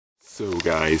So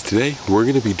guys, today we're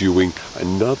going to be doing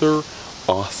another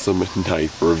awesome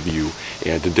knife review,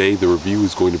 and today the review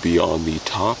is going to be on the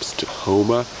TOPS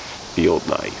Tahoma Field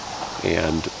Knife.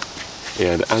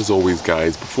 And as always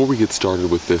guys, before we get started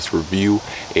with this review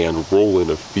and roll in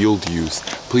a field use,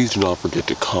 please do not forget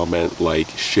to comment, like,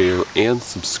 share, and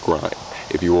subscribe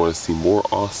if you want to see more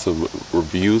awesome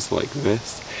reviews like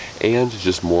this and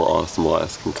just more awesome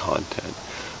Alaskan content.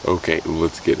 Okay,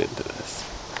 let's get into this.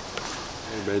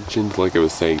 I mentioned, like I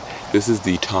was saying, this is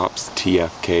the TOPS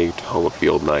TFK Tahoma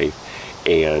Field Knife,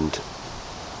 and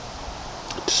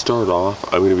to start off,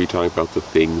 I'm going to be talking about the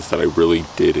things that I really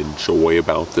did enjoy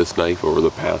about this knife over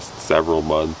the past several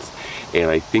months.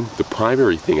 And I think the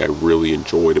primary thing I really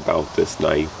enjoyed about this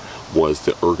knife was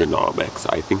the ergonomics.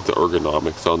 I think the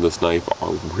ergonomics on this knife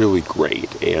are really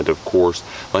great, and of course,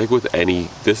 like with any,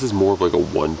 this is more of like a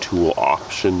one-tool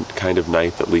option kind of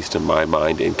knife, at least in my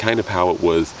mind, and kind of how it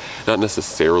was not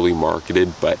necessarily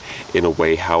marketed, but in a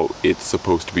way how it's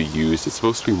supposed to be used. It's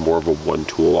supposed to be more of a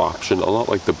one-tool option, a lot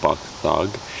like the Buck Thug,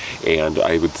 and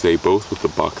I would say both with the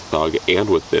Buck Thug and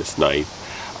with this knife,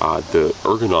 the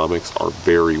ergonomics are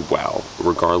very well,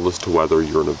 regardless to whether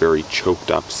you're in a very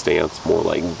choked up stance, more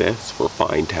like this for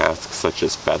fine tasks such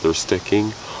as feather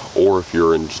sticking, or if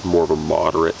you're in just more of a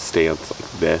moderate stance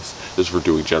like this, just for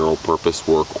doing general purpose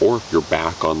work, or if you're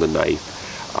back on the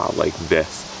knife like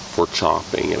this for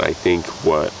chopping. And I think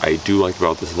what I do like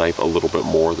about this knife a little bit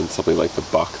more than something like the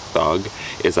Buck Thug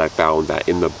is I found that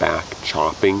in the back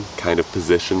chopping kind of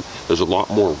position, there's a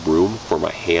lot more room for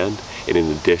my hand. And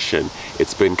in addition,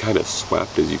 it's been kind of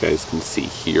swept, as you guys can see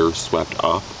here, swept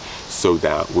up, so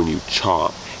that when you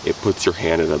chop, it puts your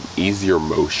hand in an easier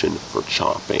motion for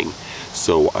chopping.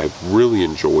 So I've really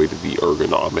enjoyed the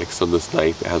ergonomics on this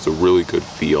knife. It has a really good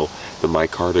feel. The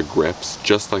micarta grips,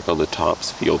 just like on the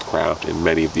TOPS Fieldcraft and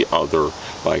many of the other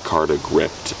micarta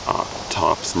gripped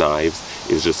TOPS knives,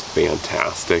 is just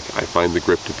fantastic. I find the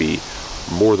grip to be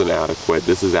more than adequate.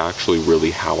 This is actually really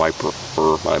how I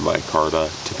prefer my micarta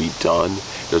to be done.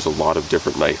 There's a lot of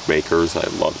different knife makers. I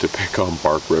love to pick on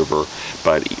Bark River,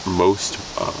 but most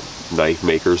knife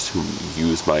makers who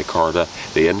use micarta,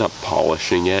 they end up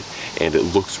polishing it, and it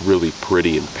looks really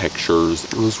pretty in pictures.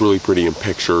 It looks really pretty in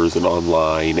pictures and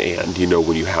online, and you know,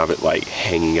 when you have it like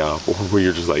hanging up or when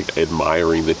you're just like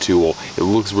admiring the tool, it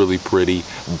looks really pretty,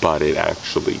 but it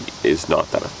actually is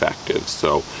not that effective.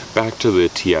 So back to the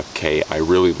TFK, I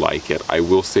really like it. I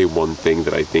will say one thing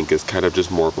that I think is kind of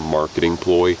just more of a marketing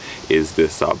ploy is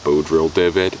this bow drill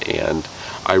divot, and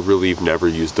I really have never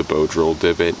used the bow drill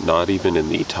divot, not even in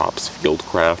the TOPS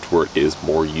Fieldcraft where it is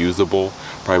more usable,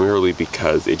 primarily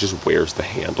because it just wears the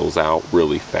handles out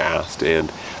really fast.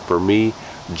 And for me,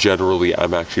 generally,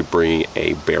 I'm actually bringing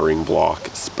a bearing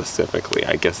block specifically.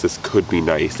 I guess this could be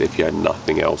nice if you had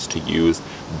nothing else to use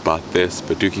but this,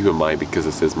 but do keep in mind, because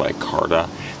this is micarta,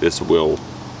 this will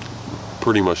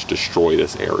pretty much destroy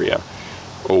this area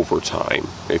over time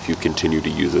if you continue to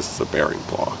use this as a bearing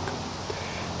block.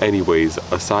 Anyways,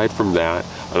 aside from that,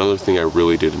 another thing I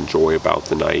really did enjoy about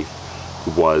the knife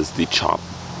was the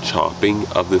chopping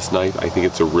of this knife. I think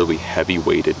it's a really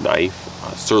heavy-weighted knife,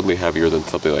 certainly heavier than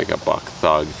something like a Buck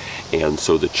Thug, and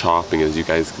so the chopping, as you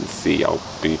guys can see, I'll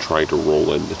be trying to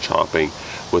roll in the chopping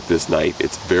with this knife.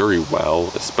 It's very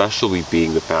well, especially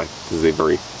being the fact that this is a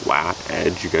very flat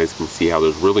edge. You guys can see how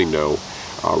there's really no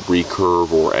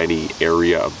recurve or any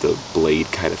area of the blade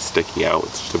kind of sticking out.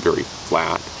 It's just a very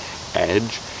flat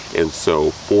edge. And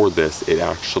so for this, it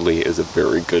actually is a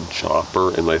very good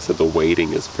chopper, and like I said, the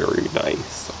weighting is very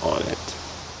nice on it.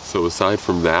 So aside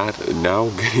from that, now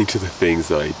getting to the things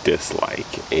that I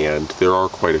dislike, and there are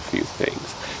quite a few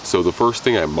things. So the first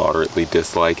thing I moderately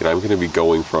dislike, and I'm going to be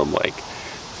going from like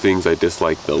things I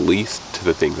dislike the least to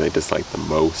the things I dislike the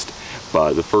most.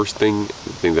 But the first thing, the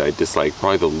thing that I dislike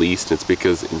probably the least, it's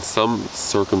because in some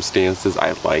circumstances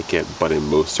I like it, but in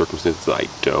most circumstances I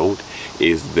don't,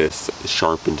 is this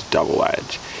sharpened double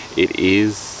edge.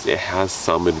 It has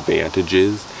some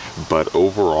advantages, but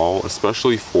overall,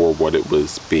 especially for what it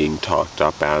was being talked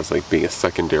up as, like being a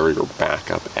secondary or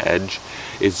backup edge,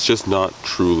 it's just not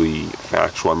truly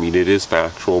factual. I mean, it is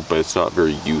factual, but it's not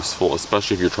very useful,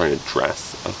 especially if you're trying to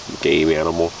dress a game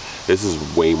animal. This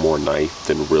is way more knife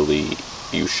than really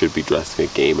you should be dressing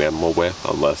a game animal with,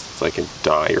 unless it's like a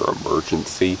dire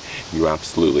emergency. You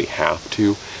absolutely have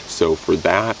to. So for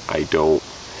that,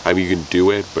 I mean, you can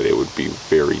do it, but it would be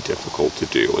very difficult to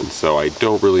do. And so I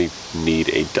don't really need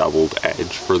a doubled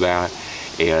edge for that.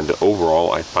 And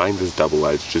overall, I find this double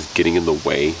edge just getting in the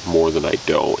way more than I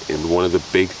don't. And one of the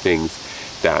big things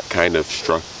that kind of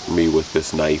struck me with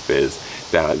this knife is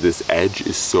that this edge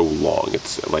is so long.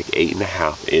 It's like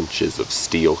 8.5 inches of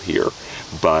steel here,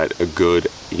 but a good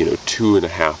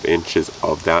 2.5 inches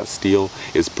of that steel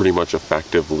is pretty much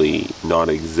effectively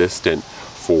non-existent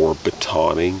for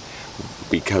batoning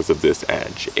because of this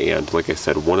edge. And like I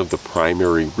said, one of the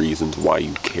primary reasons why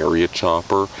you carry a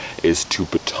chopper is to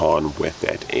baton with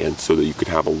it, and so that you could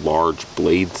have a large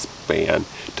blade span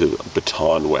to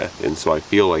baton with. And so I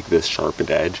feel like this sharpened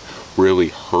edge really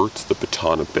hurts the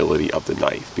batonability of the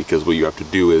knife, because what you have to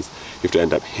do is you have to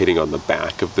end up hitting on the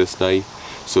back of this knife.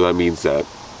 So that means that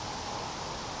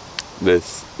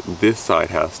this side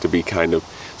has to be kind of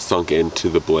sunk into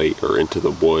the blade or into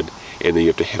the wood, and then you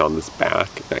have to hit on this back.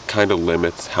 That kind of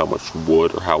limits how much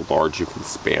wood or how large you can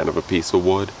span of a piece of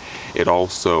wood. It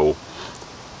also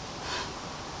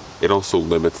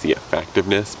limits the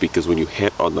effectiveness, because when you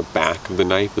hit on the back of the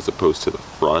knife as opposed to the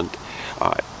front,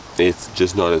 it's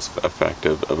just not as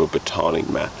effective of a batoning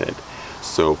method.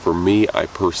 So for me, I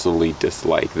personally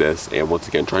dislike this, and once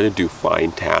again, trying to do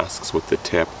fine tasks with the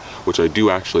tip, which I do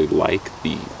actually like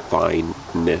the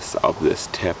fineness of this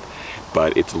tip,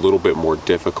 but it's a little bit more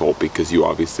difficult because you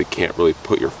obviously can't really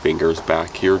put your fingers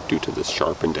back here due to this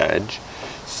sharpened edge.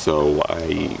 So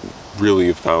I really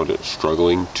have found it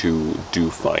struggling to do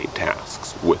fine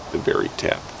tasks with the very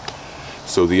tip.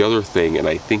 So the other thing, and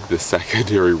I think the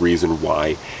secondary reason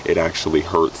why it actually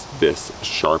hurts this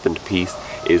sharpened piece,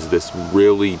 is this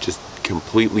really just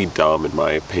completely dumb, in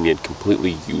my opinion,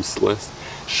 completely useless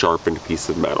sharpened piece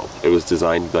of metal. It was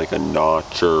designed like a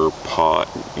notcher pot.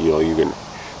 You can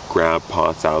grab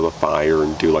pots out of the fire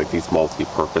and do like these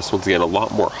multi-purpose, once again, a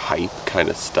lot more hype kind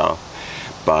of stuff.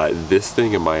 But this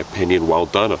thing, in my opinion, while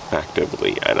done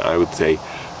effectively, and I would say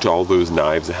to all those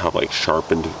knives that have like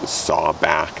sharpened saw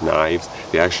back knives,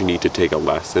 they actually need to take a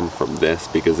lesson from this,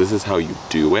 because this is how you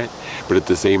do it. But at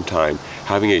the same time,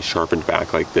 having a sharpened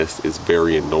back like this is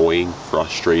very annoying,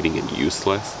 frustrating, and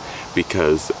useless,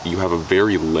 because you have a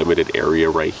very limited area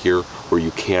right here where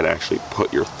you can't actually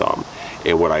put your thumb.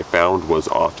 And what I found was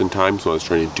oftentimes when I was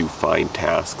trying to do fine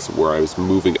tasks where I was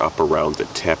moving up around the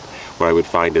tip, what I would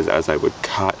find is as I would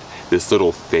cut, this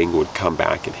little thing would come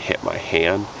back and hit my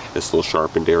hand, this little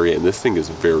sharpened area, and this thing is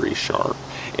very sharp.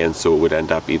 And so it would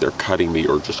end up either cutting me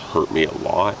or just hurt me a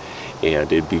lot,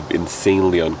 and it'd be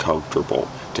insanely uncomfortable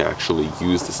to actually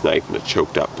use this knife in a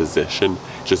choked up position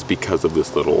just because of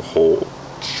this little whole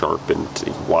sharpened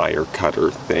wire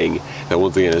cutter thing that,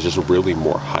 once again, is just really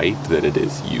more hype than it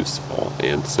is useful.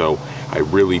 And so I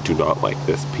really do not like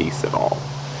this piece at all.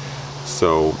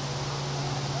 So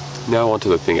now onto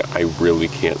the thing I really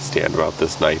can't stand about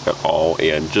this knife at all,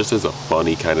 and just as a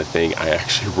funny kind of thing, I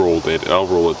actually rolled it, and I'll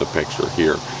roll it the picture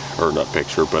here, or not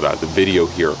picture, but the video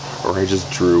here, or I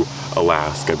just drew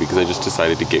Alaska because I just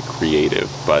decided to get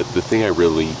creative. But the thing I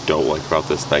really don't like about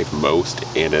this knife most,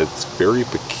 and it's very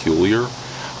peculiar,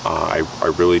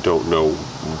 I really don't know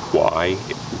why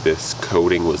this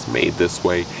coating was made this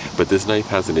way, but this knife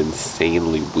has an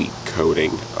insanely weak coating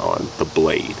on the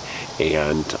blade.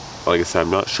 And like I said,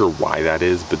 I'm not sure why that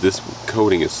is, but this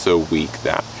coating is so weak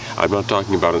that I'm not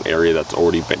talking about an area that's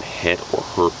already been hit or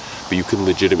hurt, but you can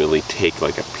legitimately take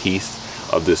like a piece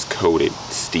of this coated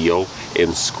steel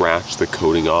and scratch the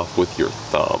coating off with your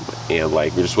thumb, and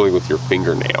like you're just really with your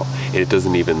fingernail, and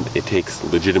it takes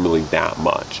legitimately that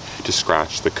much to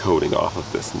scratch the coating off of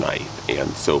this knife. And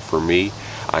so for me,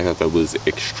 I thought that was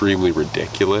extremely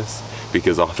ridiculous,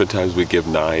 because oftentimes we give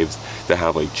knives that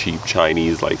have like cheap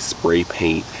Chinese like spray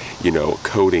paint,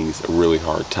 coatings a really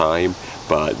hard time,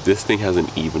 but this thing has an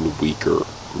even weaker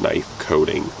knife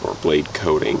coating or blade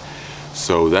coating.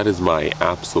 So that is my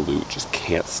absolute just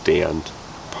can't stand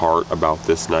part about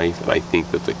this knife, and I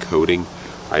think that the coating,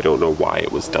 I don't know why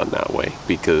it was done that way,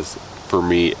 because for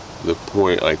me, the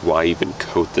point, like, why even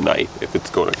coat the knife if it's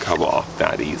going to come off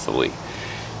that easily?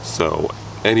 So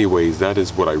anyways, that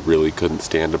is what I really couldn't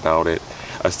stand about it.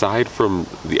 Aside from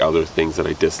the other things that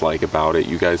I dislike about it,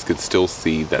 you guys could still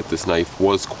see that this knife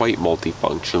was quite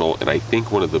multifunctional, and I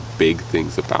think one of the big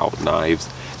things about knives,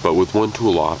 but with one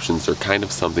tool options, they're kind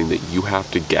of something that you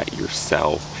have to get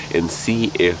yourself and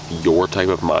see if your type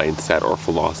of mindset or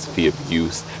philosophy of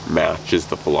use matches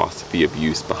the philosophy of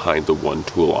use behind the one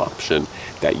tool option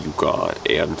that you got.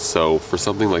 And so for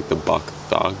something like the Buck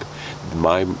Thug,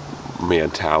 my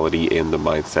mentality and the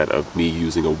mindset of me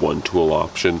using a one tool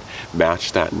option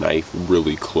matched that knife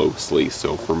really closely.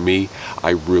 So for me, I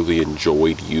really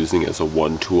enjoyed using as a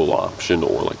one tool option,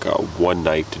 or like a one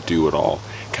knife to do it all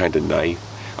kind of knife.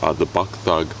 The Buck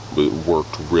Thug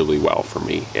worked really well for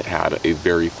me. It had a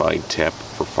very fine tip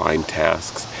for fine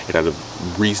tasks. It had a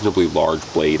reasonably large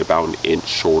blade, about an inch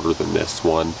shorter than this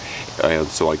one, and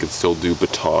so I could still do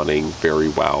batoning very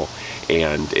well,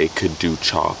 and it could do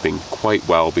chopping quite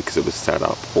well because it was set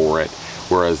up for it.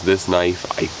 Whereas this knife,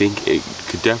 I think it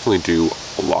could definitely do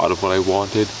a lot of what I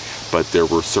wanted, but there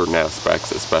were certain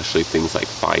aspects, especially things like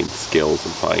fine skills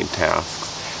and fine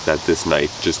tasks, that this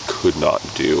knife just could not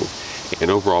do. And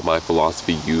overall, my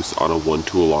philosophy use on a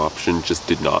one-tool option just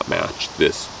did not match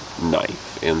this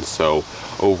knife. And so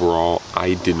overall,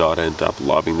 I did not end up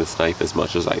loving this knife as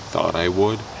much as I thought I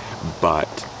would,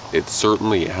 but it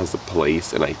certainly has a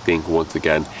place. And I think, once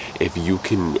again, if you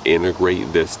can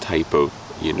integrate this type of,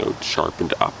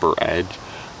 sharpened upper edge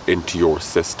into your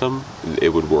system, it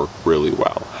would work really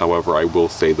well. However, I will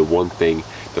say the one thing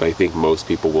that I think most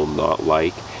people will not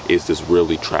like is this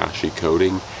really trashy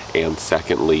coating, and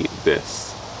secondly,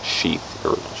 this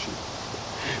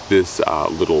this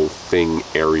little thing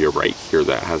area right here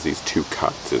that has these two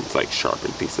cuts, and it's like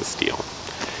sharpened piece of steel.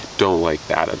 Don't like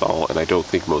that at all, and I don't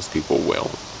think most people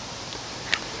will.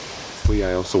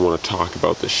 I also want to talk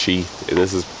about the sheath, and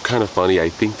this is kind of funny. I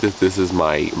think that this is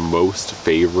my most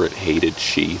favorite hated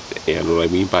sheath, and what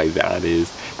I mean by that is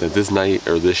that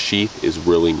this sheath is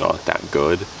really not that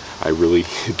good. I really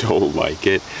don't like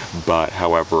it, but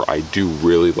however, I do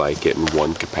really like it in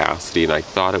one capacity, and I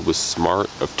thought it was smart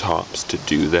of Tops to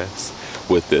do this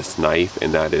with this knife,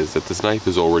 and that is that this knife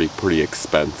is already pretty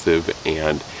expensive,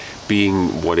 and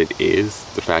being what it is,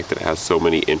 the fact that it has so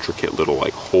many intricate little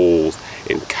like holes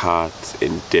and cuts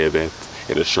and divots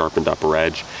and a sharpened upper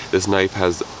edge, this knife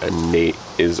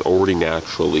is already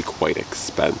naturally quite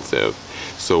expensive.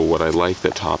 So what I like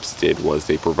that Tops did was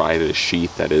they provided a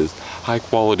sheath that is high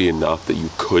quality enough that you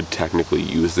could technically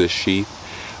use this sheath.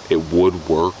 It would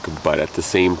work, but at the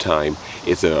same time,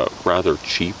 it's a rather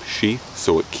cheap sheath,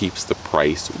 so it keeps the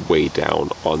price way down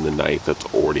on the knife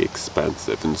that's already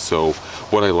expensive. And so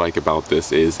what I like about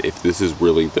this is, if this is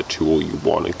really the tool you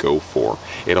want to go for,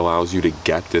 it allows you to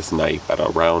get this knife at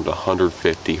around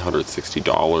 $150,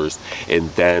 $160, and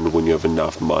then when you have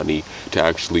enough money to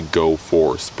actually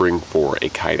spring for a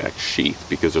Kydex sheath,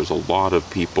 because there's a lot of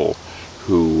people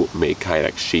who make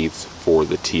Kydex sheaths for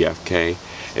the TFK,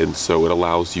 and so it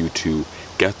allows you to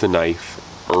get the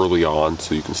knife early on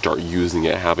so you can start using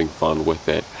it, having fun with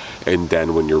it, and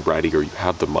then when you're ready or you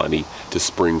have the money to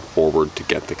spring forward to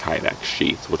get the Kydex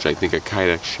sheath, which I think a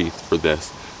Kydex sheath for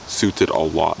this suits it a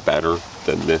lot better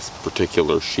than this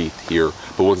particular sheath here.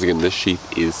 But once again, this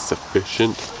sheath is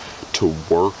sufficient to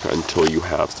work until you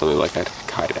have something like a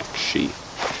Kydex sheath.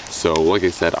 So like I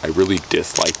said, I really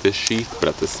dislike this sheath, but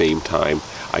at the same time,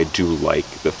 I do like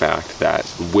the fact that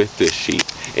with this sheath,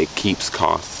 it keeps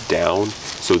costs down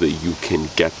so that you can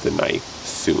get the knife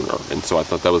sooner. And so I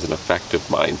thought that was an effective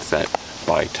mindset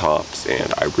by Tops,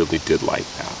 and I really did like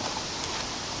that.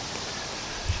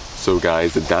 So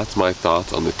guys, that's my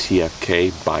thoughts on the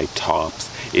TFK by Tops.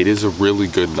 It is a really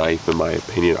good knife in my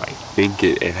opinion. I think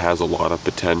it has a lot of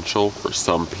potential for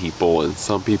some people and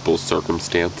some people's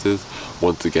circumstances.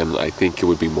 Once again, I think it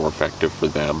would be more effective for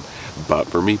them. But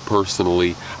for me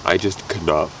personally, I just could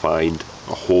not find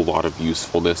a whole lot of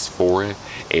usefulness for it.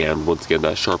 And once again,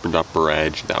 that sharpened upper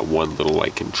edge, that one little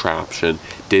like contraption,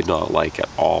 did not like at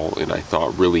all, and I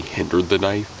thought really hindered the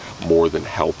knife more than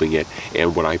helping it.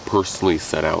 And what I personally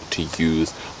set out to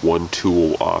use one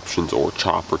tool options or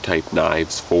chopper type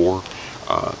knives for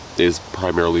is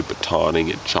primarily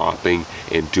batoning and chopping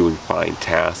and doing fine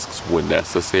tasks when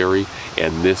necessary,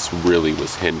 and this really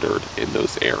was hindered in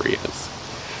those areas.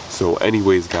 So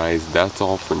anyways guys, that's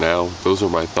all for now. Those are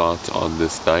my thoughts on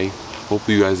this knife.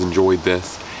 Hopefully you guys enjoyed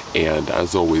this, and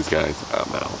as always guys,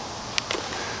 I'm out.